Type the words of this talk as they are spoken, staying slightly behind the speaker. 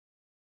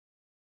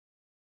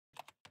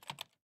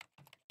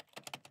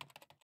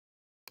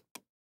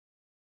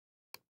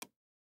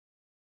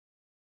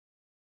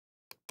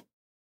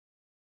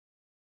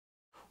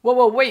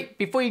Whoa, wait,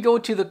 before you go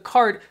to the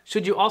cart,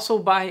 should you also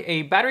buy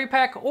a battery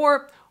pack,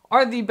 or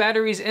are the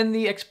batteries in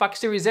the Xbox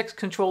Series X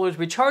controllers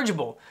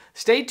rechargeable?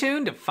 Stay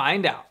tuned to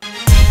find out.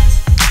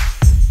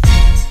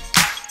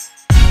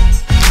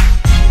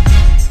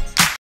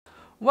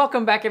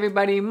 Welcome back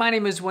everybody, my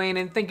name is Wayne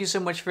and thank you so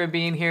much for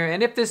being here.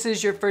 And if this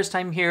is your first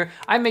time here,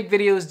 I make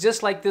videos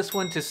just like this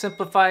one to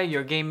simplify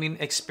your gaming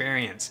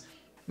experience.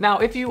 Now,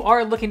 if you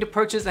are looking to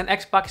purchase an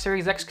Xbox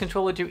Series X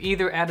controller to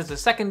either add as a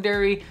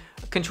secondary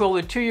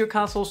controller to your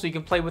console so you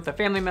can play with a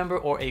family member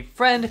or a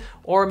friend,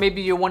 or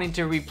maybe you're wanting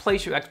to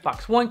replace your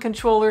Xbox One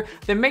controller,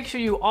 then make sure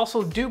you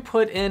also do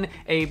put in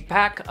a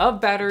pack of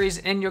batteries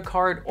in your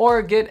cart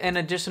or get an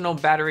additional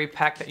battery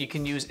pack that you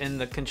can use in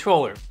the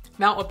controller.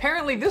 Now,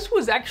 apparently this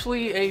was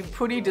actually a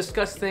pretty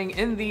discussed thing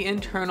in the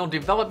internal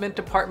development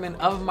department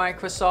of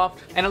Microsoft,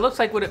 and it looks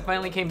like what it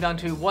finally came down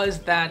to was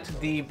that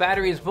the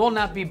batteries will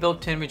not be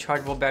built-in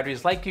rechargeable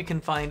batteries like you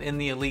can find in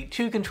the Elite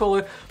 2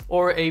 controller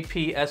or a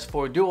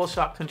PS4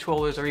 DualShock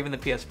controllers or even the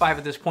PS5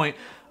 at this point.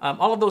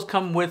 All of those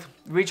come with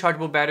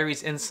rechargeable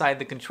batteries inside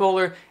the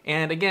controller,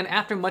 and again,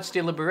 after much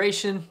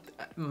deliberation,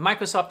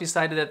 Microsoft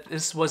decided that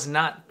this was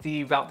not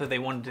the route that they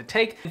wanted to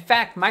take. In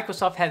fact,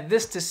 Microsoft had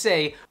this to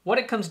say: what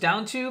it comes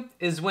down to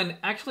is when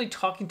actually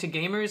talking to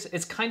gamers,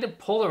 it's kind of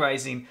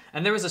polarizing,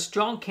 and there is a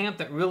strong camp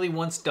that really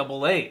wants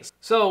AA's.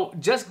 So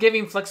just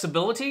giving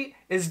flexibility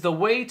is the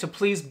way to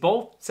please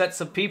both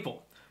sets of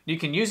people. You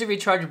can use a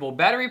rechargeable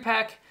battery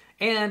pack,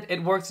 and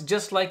it works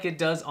just like it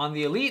does on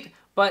the Elite,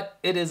 but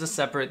it is a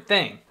separate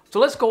thing. So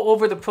let's go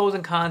over the pros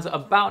and cons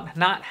about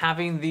not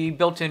having the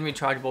built-in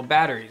rechargeable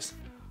batteries.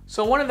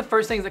 So one of the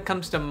first things that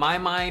comes to my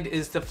mind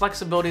is the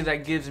flexibility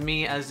that gives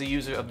me as the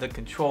user of the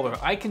controller.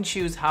 I can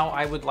choose how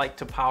I would like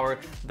to power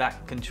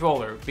that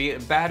controller, be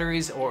it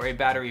batteries or a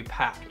battery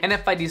pack. And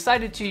if I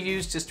decided to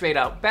use just straight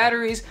out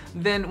batteries,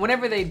 then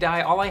whenever they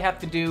die, all I have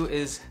to do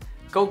is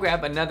go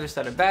grab another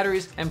set of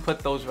batteries and put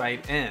those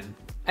right in.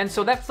 And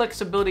so that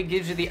flexibility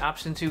gives you the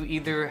option to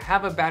either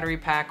have a battery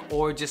pack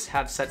or just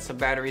have sets of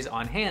batteries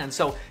on hand.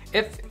 So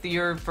if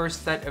your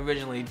first set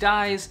originally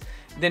dies,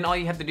 then all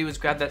you have to do is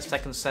grab that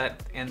second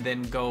set and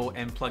then go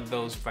and plug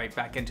those right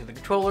back into the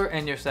controller,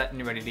 and you're set and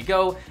you're ready to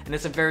go. And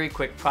it's a very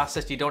quick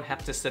process. You don't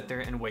have to sit there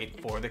and wait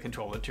for the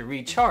controller to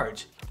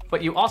recharge.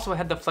 But you also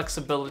have the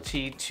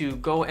flexibility to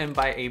go and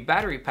buy a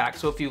battery pack.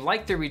 So if you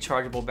like the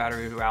rechargeable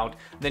battery route,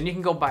 then you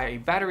can go buy a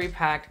battery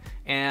pack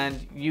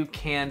and you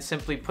can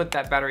simply put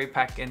that battery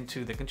pack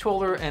into the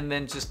controller and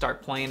then just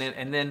start playing it.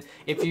 And then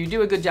if you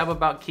do a good job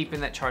about keeping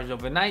that charged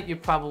overnight, you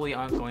probably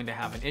aren't going to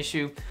have an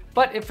issue.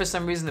 But if for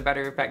some reason the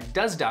battery pack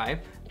does die,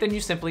 then you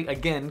simply,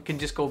 again, can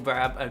just go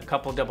grab a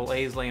couple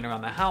AA's laying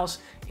around the house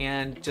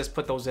and just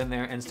put those in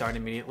there and start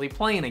immediately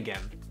playing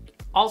again.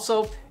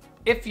 Also,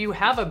 if you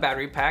have a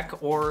battery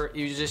pack or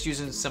you're just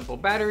using simple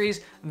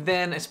batteries,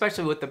 then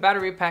especially with the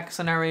battery pack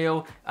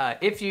scenario,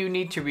 if you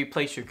need to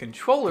replace your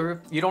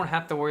controller, you don't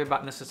have to worry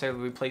about necessarily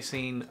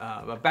replacing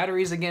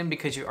batteries again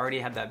because you already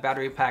have that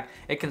battery pack.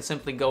 It can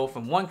simply go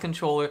from one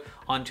controller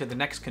onto the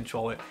next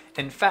controller.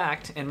 In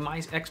fact, in my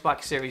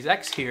Xbox Series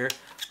X here,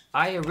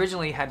 I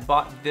originally had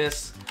bought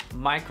this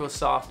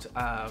Microsoft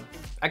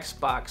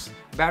Xbox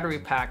battery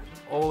pack.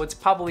 Oh, it's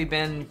probably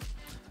been,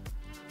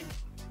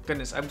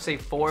 goodness, I would say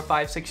 4,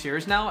 5, 6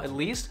 years now at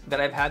least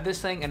that I've had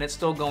this thing, and it's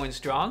still going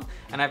strong,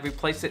 and I've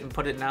replaced it and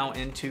put it now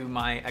into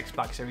my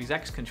Xbox Series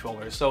X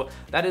controller. So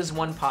that is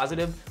one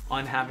positive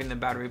on having the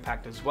battery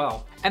pack as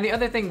well. And the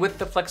other thing with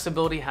the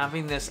flexibility,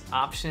 having this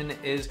option,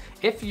 is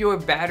if your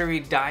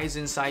battery dies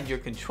inside your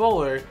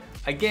controller,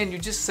 again, you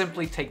just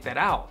simply take that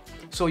out.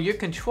 So your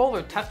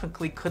controller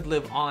technically could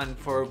live on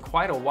for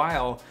quite a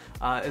while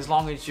as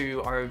long as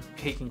you are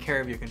taking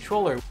care of your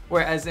controller.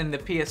 Whereas in the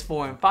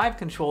PS4 and 5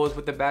 controllers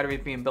with the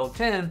batteries being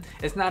built in,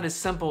 it's not as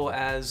simple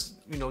as,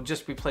 you know,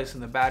 just replacing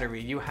the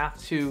battery. You have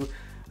to,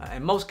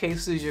 in most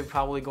cases, you're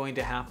probably going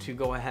to have to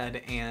go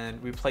ahead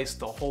and replace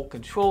the whole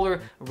controller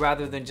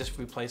rather than just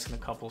replacing a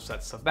couple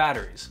sets of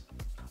batteries.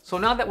 So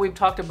now that we've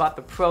talked about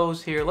the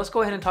pros here, let's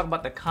go ahead and talk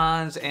about the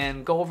cons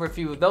and go over a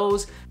few of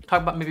those.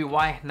 Talk about maybe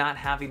why not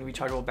having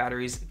rechargeable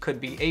batteries could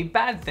be a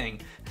bad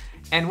thing.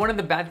 And one of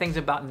the bad things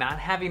about not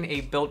having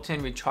a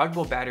built-in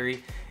rechargeable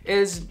battery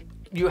is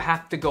you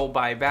have to go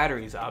buy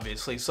batteries,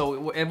 obviously.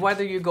 So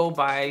whether you go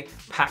buy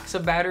packs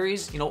of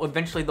batteries, you know,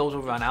 eventually those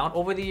will run out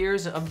over the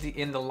years of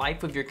in the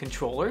life of your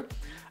controller.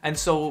 And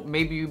so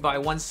maybe you buy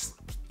one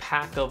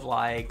pack of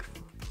like,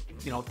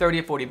 you know, 30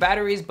 or 40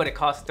 batteries, but it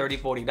costs $30,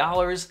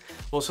 $40.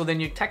 Well, so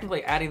then you're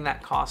technically adding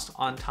that cost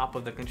on top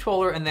of the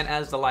controller, and then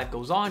as the life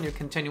goes on, you're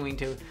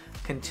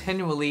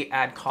continually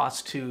add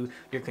costs to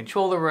your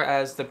controller,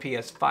 whereas the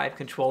PS5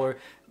 controller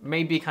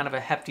may be kind of a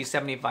hefty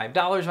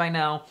 $75 right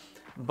now,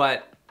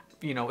 but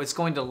you know, it's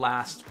going to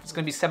last, it's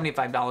going to be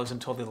 $75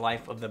 until the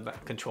life of the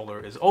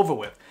controller is over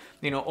with.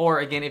 You know, or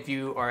again, if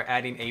you are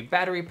adding a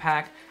battery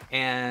pack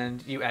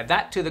and you add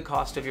that to the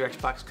cost of your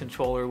Xbox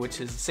controller,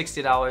 which is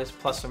 $60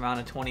 plus around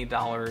a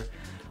 $20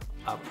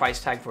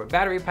 price tag for a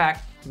battery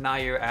pack, now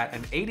you're at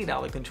an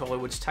 $80 controller,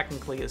 which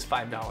technically is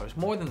 $5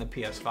 more than the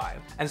PS5.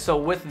 And so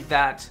with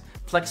that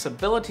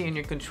flexibility in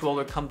your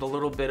controller comes a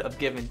little bit of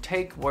give and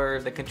take,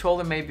 where the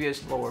controller may be a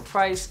lower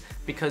price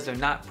because they're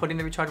not putting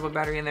the rechargeable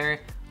battery in there,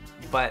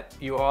 but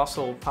you're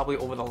also probably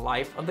over the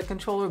life of the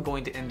controller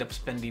going to end up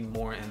spending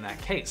more in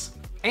that case.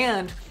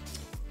 And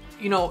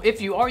you know, if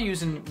you are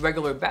using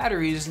regular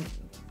batteries,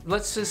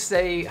 let's just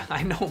say,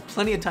 I know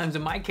plenty of times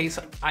in my case,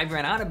 I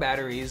ran out of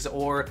batteries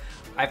or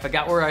I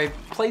forgot where I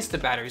placed the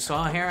batteries.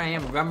 So here I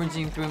am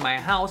rummaging through my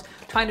house,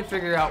 trying to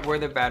figure out where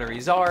the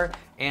batteries are.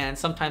 And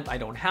sometimes I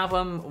don't have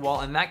them.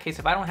 Well, in that case,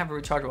 if I don't have a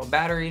rechargeable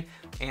battery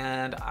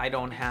and I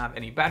don't have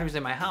any batteries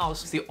in my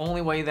house, the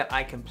only way that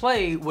I can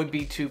play would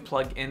be to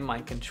plug in my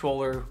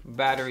controller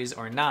batteries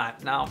or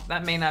not. Now,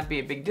 that may not be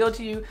a big deal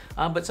to you,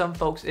 but some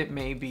folks, it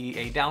may be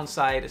a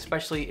downside,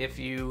 especially if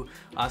you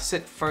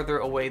sit further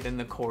away than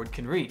the cord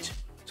can reach.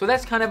 So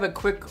that's kind of a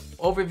quick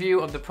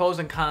overview of the pros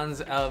and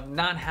cons of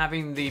not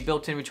having the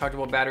built-in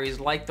rechargeable batteries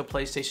like the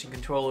PlayStation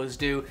controllers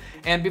do.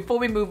 And before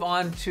we move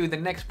on to the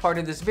next part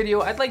of this video,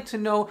 I'd like to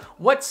know,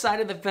 what side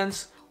of the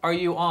fence are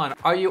you on?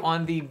 Are you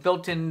on the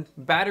built-in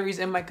batteries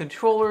in my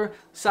controller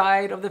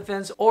side of the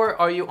fence, or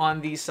are you on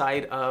the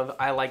side of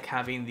I like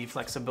having the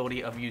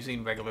flexibility of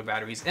using regular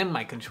batteries in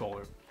my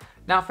controller?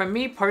 Now for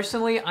me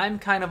personally, I'm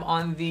kind of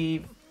on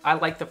the I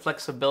like the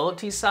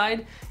flexibility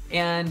side,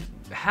 and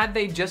had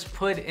they just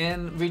put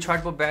in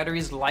rechargeable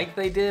batteries like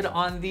they did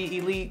on the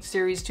Elite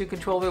Series 2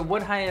 controller,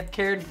 would I have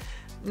cared?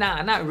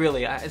 Nah, not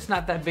really. It's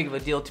not that big of a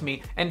deal to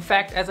me. In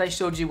fact, as I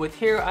showed you with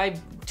here, I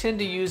tend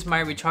to use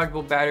my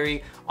rechargeable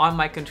battery on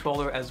my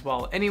controller as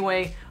well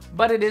anyway,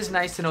 but it is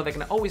nice to know that I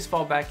can always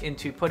fall back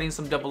into putting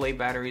some AA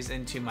batteries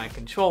into my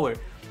controller.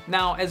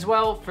 Now, as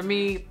well, for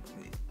me,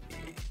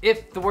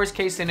 if the worst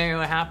case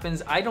scenario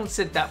happens, I don't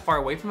sit that far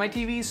away from my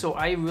TV, so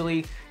I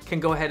really can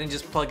go ahead and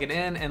just plug it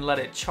in and let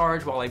it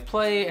charge while I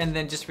play, and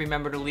then just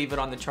remember to leave it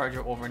on the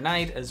charger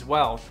overnight as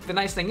well. The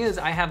nice thing is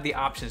I have the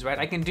options, right?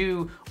 I can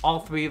do all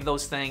three of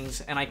those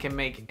things, and I can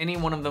make any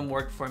one of them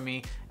work for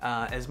me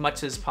as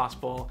much as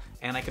possible,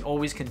 and I can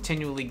always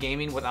continually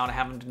gaming without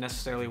having to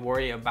necessarily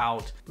worry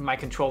about my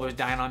controllers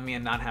dying on me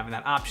and not having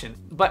that option.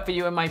 But for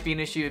you, it might be an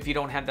issue if you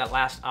don't have that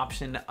last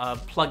option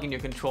of plugging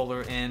your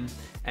controller in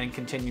and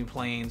continue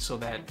playing so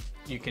that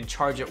you can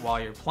charge it while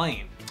you're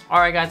playing. All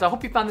right, guys, I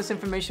hope you found this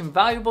information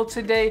valuable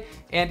today.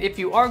 And if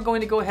you are going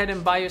to go ahead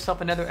and buy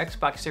yourself another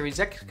Xbox Series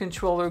X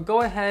controller,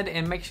 go ahead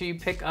and make sure you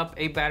pick up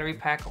a battery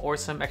pack or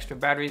some extra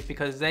batteries,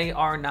 because they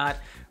are not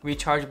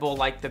rechargeable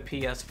like the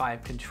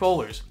PS5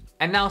 controllers.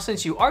 And now,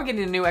 since you are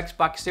getting a new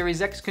Xbox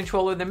Series X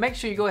controller, then make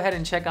sure you go ahead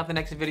and check out the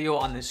next video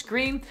on the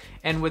screen.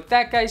 And with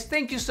that, guys,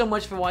 thank you so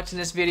much for watching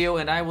this video,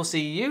 and I will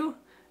see you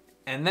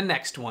in the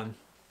next one.